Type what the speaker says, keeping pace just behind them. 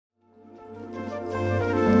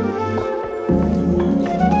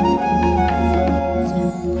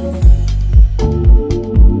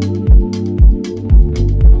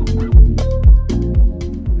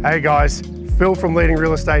Hey guys, Phil from Leading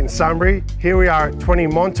Real Estate in Sunbury. Here we are at 20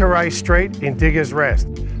 Monterey Street in Diggers Rest.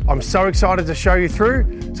 I'm so excited to show you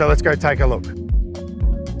through, so let's go take a look.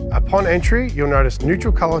 Upon entry, you'll notice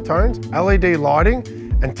neutral color tones, LED lighting,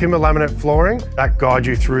 and timber laminate flooring that guide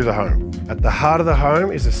you through the home. At the heart of the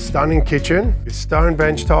home is a stunning kitchen with stone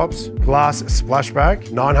bench tops, glass splashback,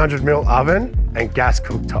 900mm oven, and gas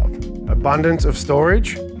cooktop. Abundance of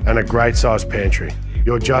storage and a great sized pantry.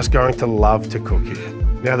 You're just going to love to cook here.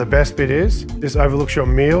 Now the best bit is, this overlooks your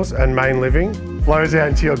meals and main living, flows out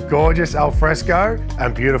into your gorgeous alfresco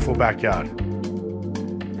and beautiful backyard.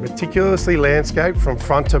 Meticulously landscaped from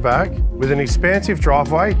front to back, with an expansive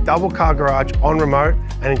driveway, double car garage on remote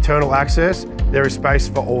and internal access, there is space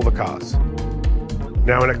for all the cars.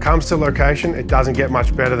 Now when it comes to location, it doesn't get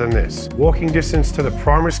much better than this. Walking distance to the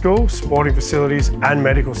primary school, sporting facilities and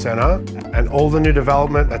medical centre, and all the new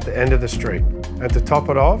development at the end of the street. And to top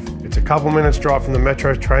it off, it's a couple minutes drive from the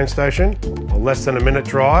Metro train station, or less than a minute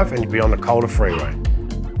drive and you'll be on the Calder freeway.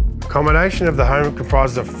 Accommodation of the home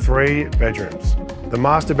comprises of 3 bedrooms. The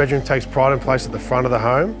master bedroom takes pride in place at the front of the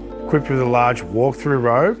home, equipped with a large walk-through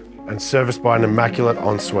robe and serviced by an immaculate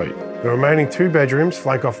ensuite. The remaining 2 bedrooms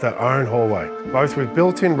flank off their own hallway, both with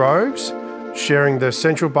built-in robes, sharing the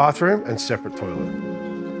central bathroom and separate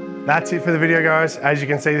toilet. That's it for the video, guys. As you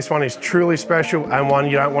can see, this one is truly special and one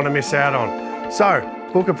you don't want to miss out on. So,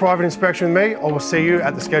 book a private inspection with me, or we'll see you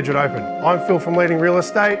at the scheduled open. I'm Phil from Leading Real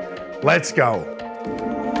Estate. Let's go.